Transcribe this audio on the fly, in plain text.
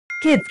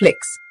Kid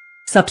Flicks.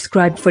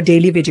 Subscribe for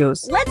daily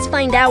videos. Let's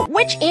find out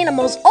which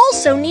animals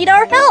also need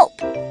our help.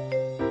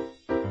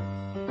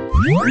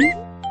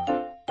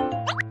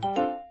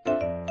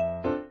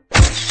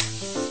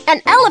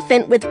 An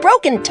elephant with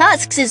broken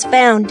tusks is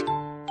found.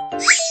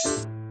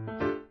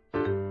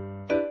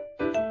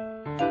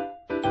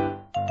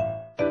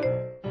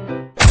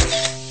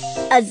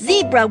 A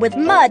zebra with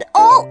mud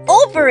all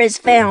over is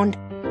found.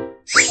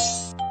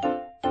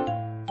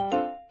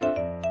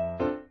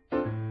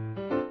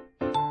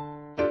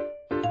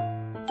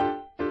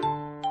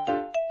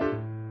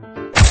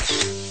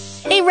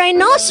 A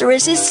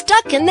rhinoceros is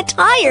stuck in the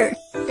tire.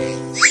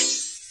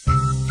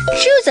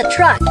 Choose a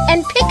truck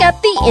and pick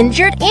up the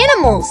injured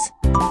animals.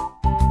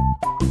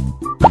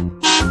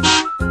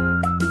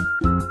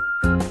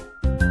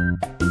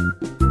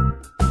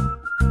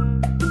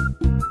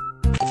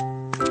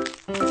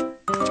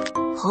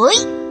 Hoi!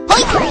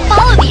 Hoi!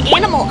 Follow the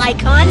animal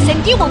icons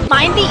and you will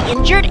find the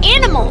injured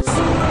animals.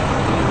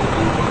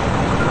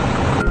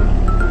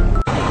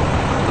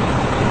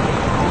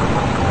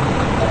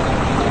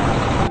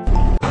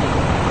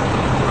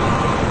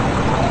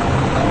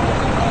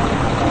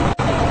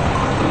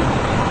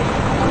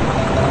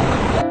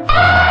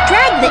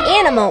 Drag the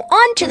animal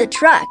onto the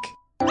truck.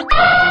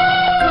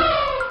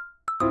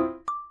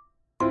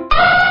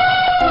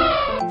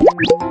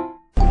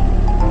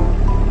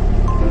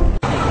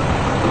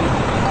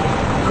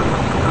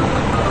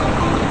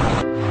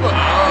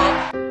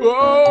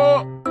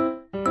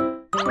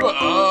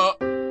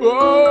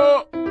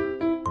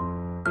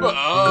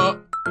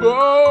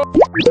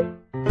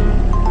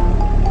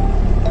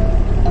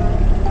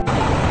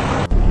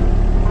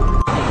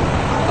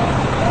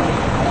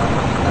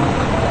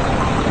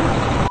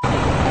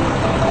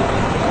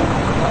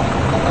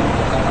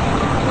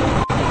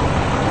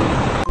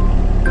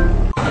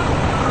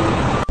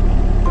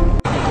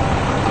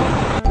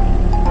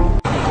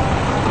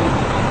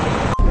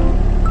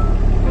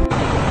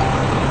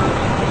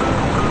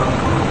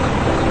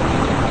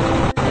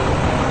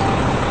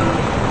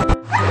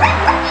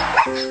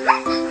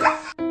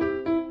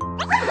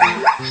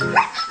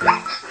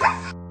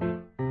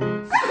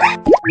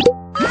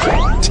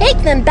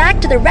 Take them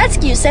back to the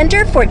rescue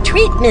center for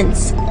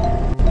treatments.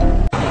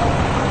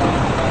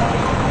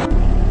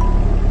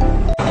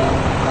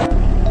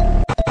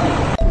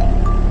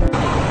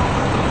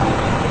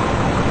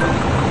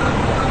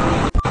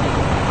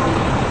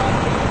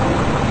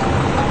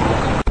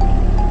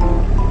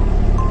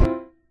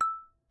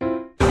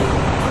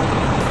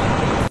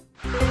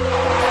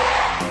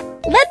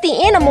 Let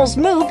the animals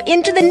move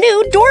into the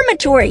new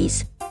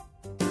dormitories.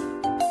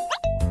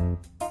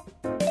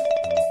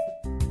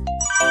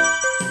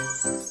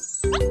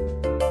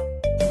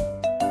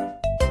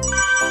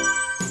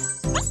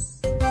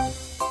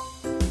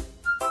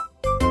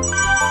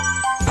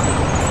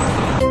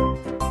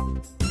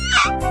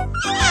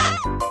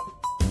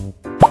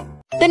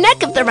 The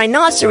neck of the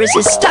rhinoceros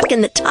is stuck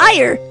in the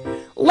tire.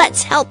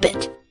 Let's help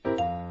it.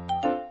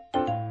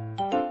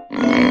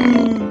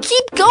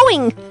 Keep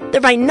going!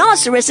 The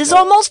rhinoceros is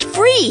almost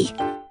free.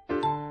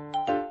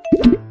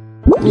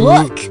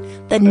 Look!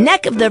 The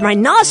neck of the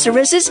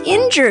rhinoceros is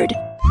injured.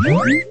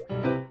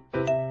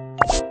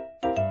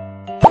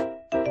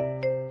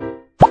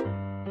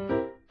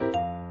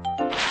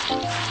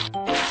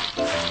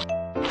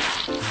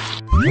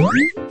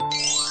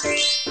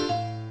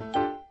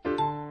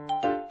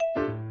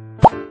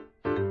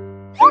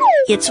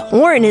 Its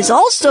horn is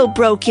also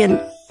broken.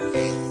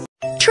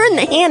 Turn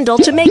the handle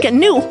to make a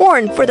new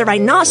horn for the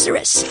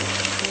rhinoceros.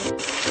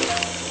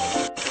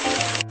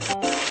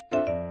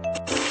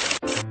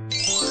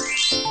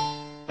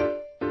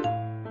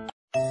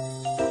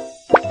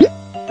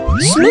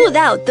 Smooth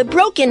out the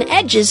broken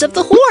edges of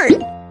the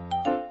horn.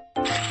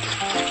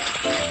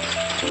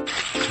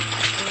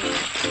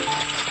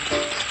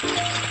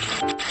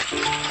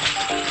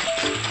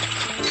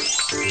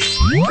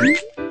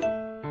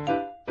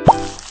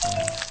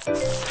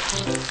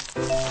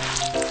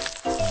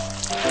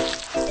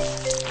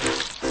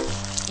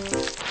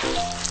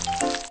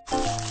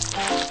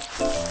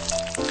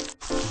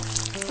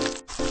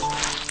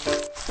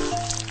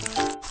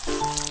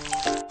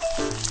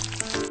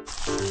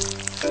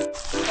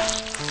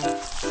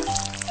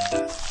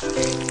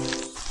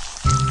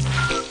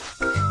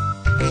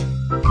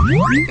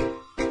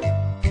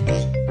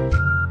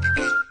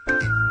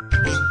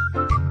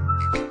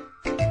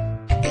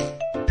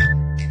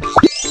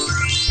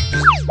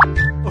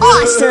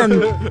 Awesome!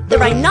 The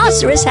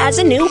rhinoceros has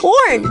a new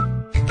horn.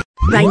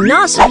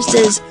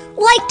 Rhinoceroses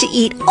like to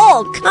eat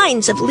all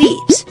kinds of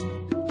leaves.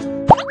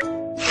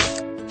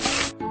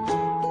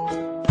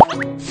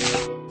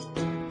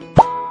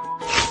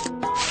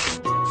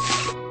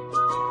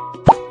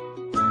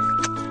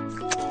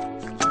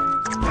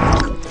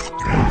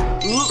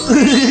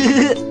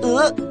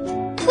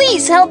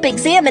 Please help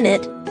examine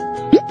it.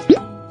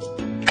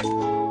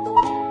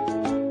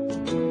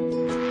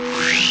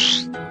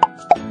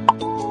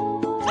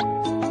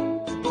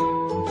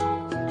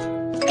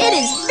 It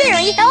is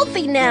very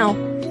healthy now.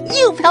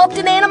 You've helped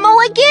an animal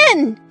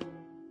again.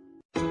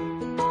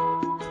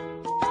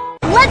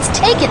 Let's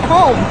take it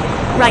home.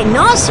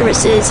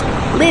 Rhinoceroses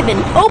live in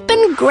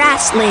open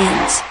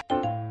grasslands.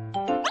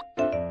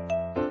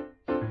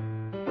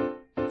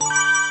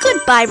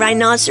 Goodbye,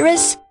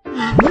 rhinoceros.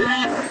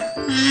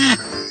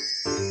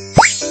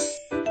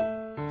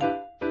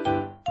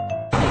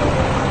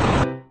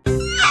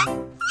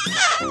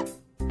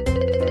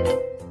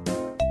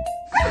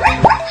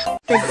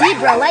 The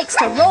zebra likes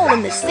to roll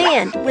in the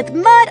sand with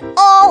mud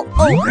all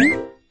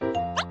over.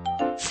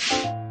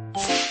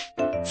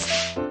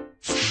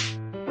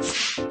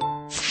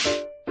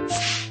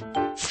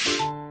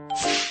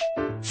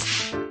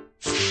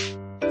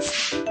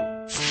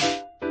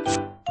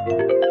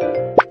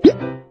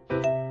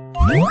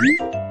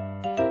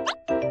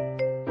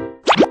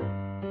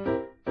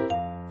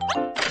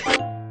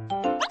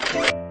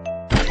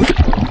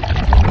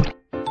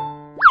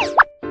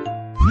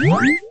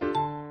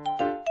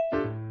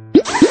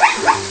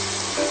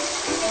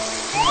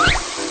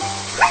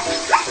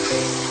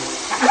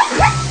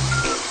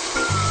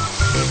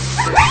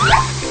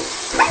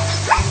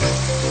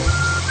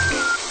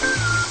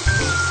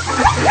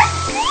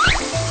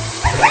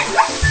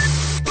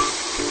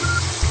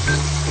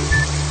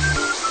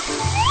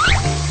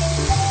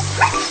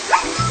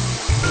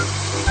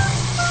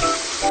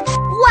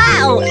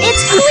 Wow,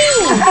 it's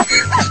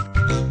clean!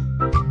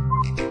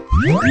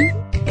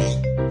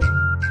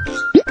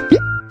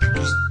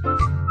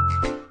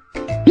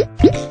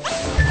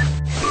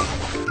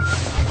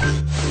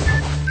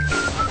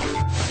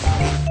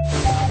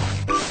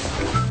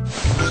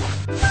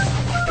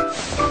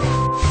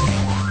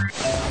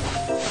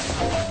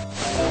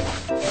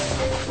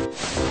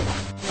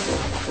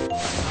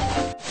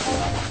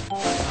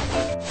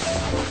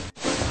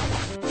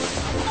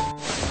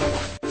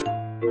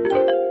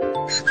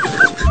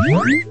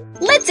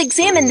 Let's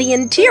examine the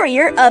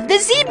interior of the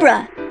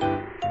zebra.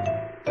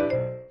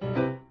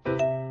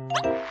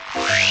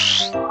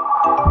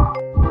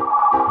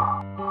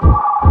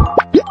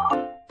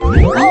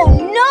 Oh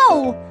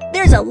no!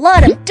 There's a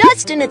lot of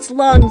dust in its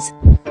lungs.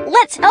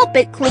 Let's help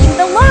it clean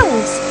the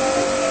lungs.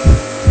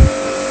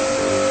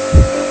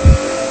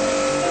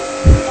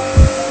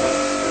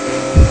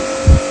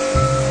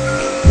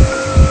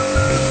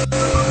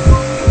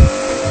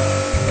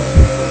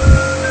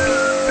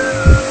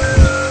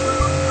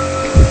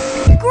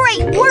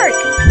 Great work!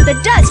 The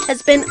dust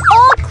has been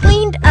all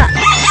cleaned up.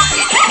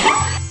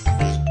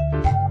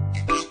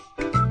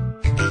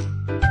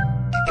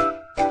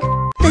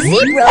 The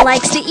zebra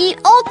likes to eat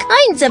all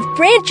kinds of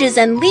branches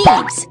and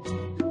leaves.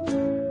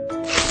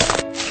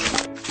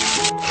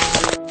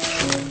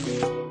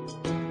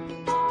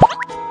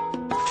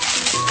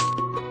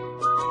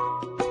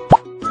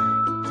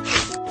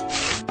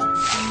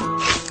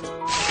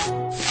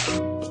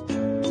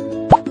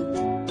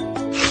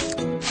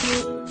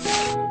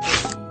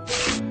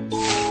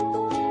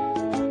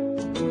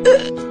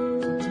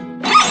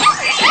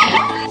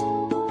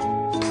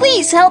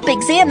 Please help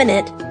examine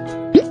it.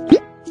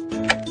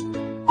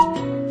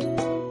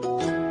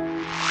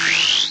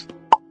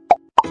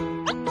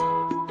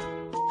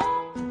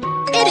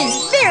 It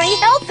is very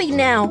healthy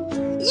now.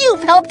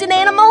 You've helped an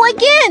animal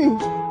again.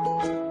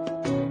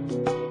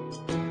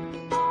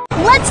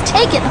 Let's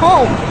take it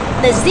home.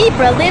 The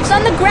zebra lives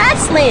on the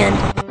grassland.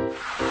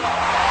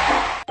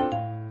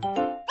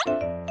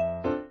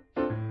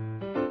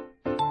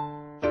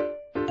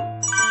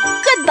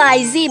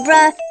 Goodbye,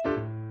 zebra.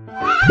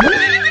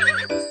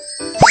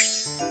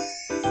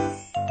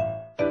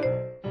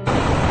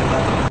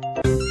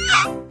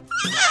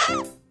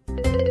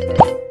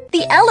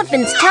 The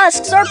elephant's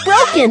tusks are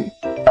broken.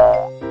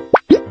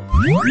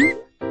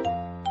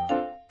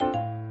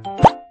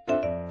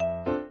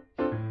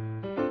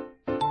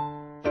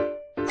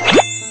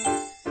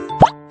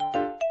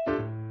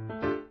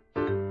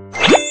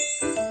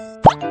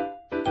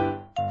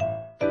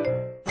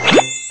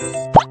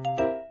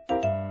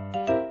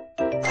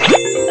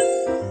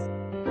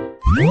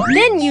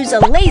 Then use a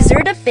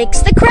laser to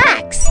fix the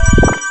cracks.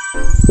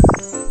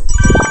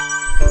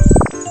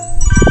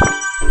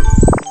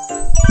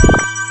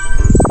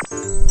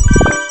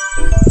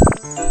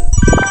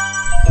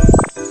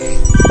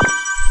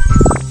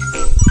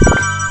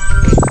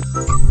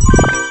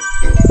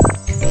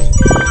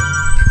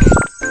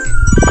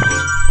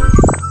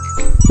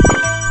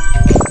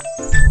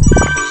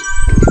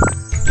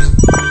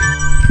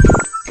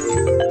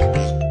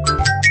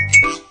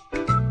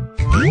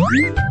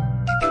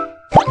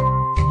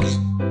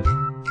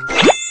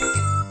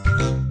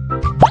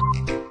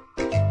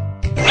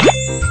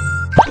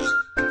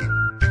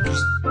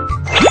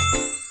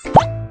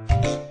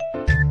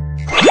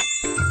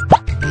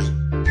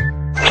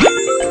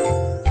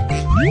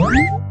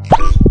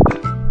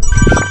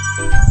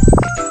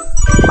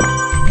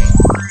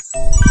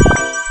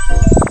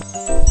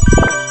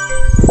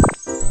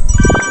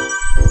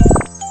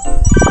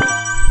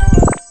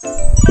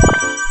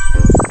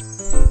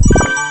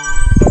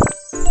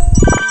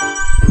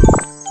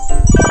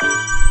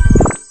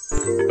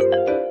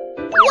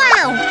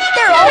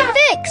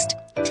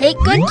 Take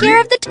good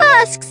care of the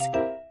tusks.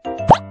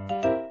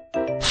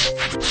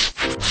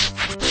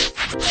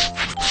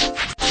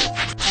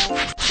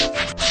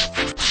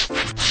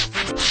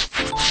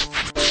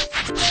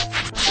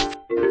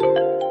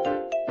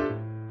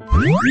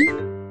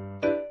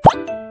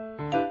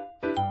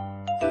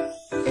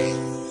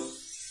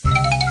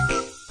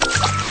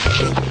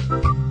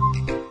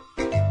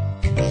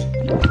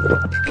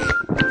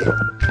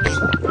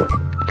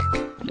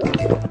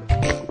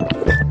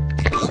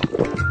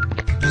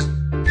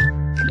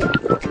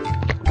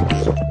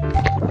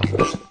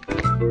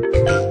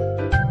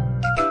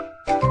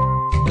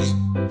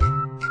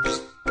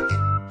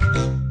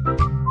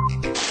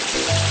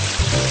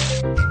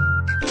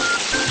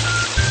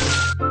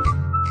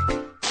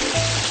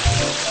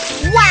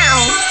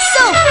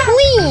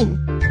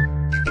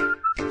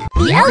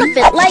 The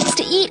elephant likes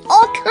to eat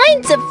all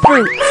kinds of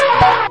fruits.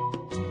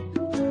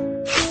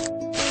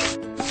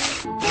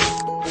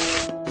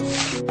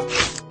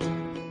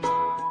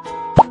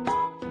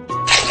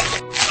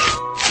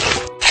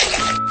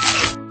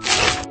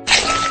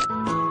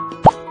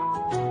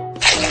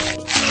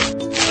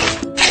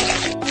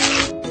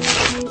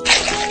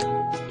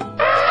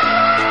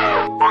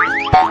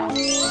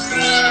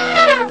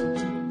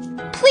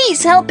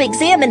 Please help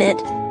examine it.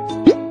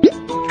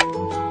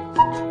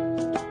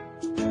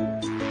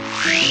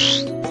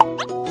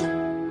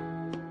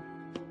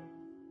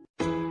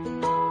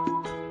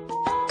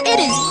 It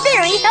is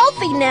very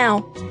healthy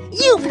now.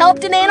 You've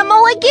helped an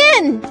animal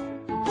again.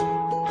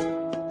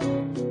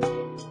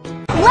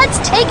 Let's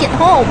take it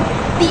home.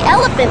 The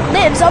elephant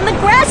lives on the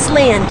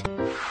grassland.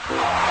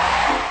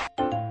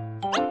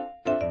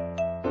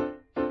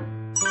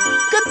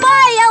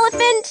 Goodbye,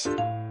 elephant.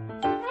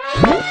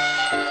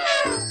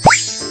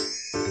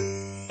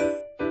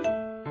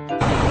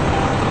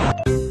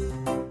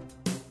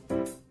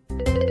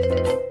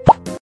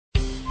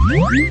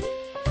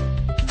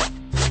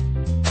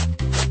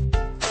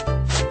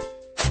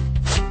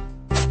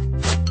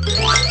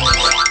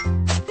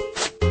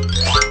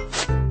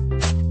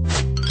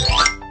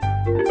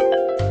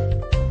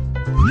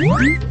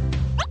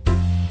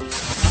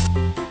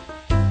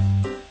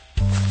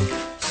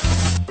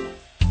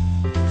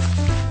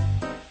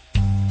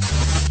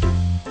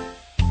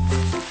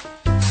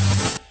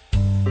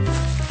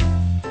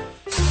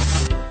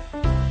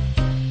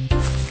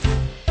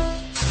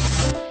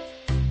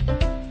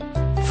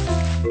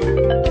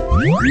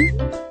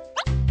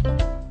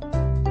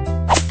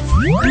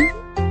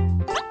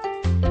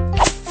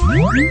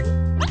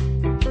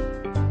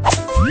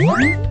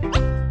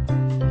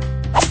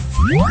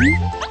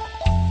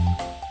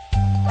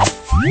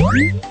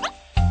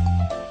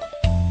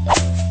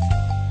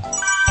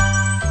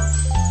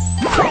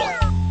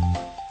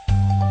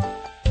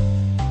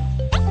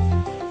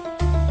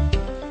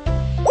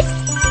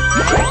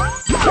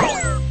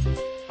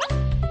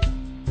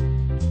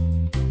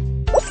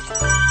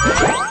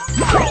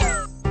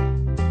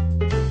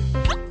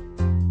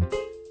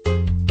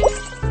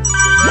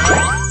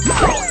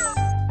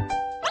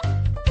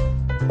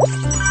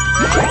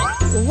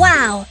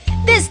 Wow,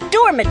 this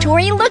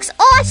dormitory looks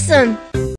awesome!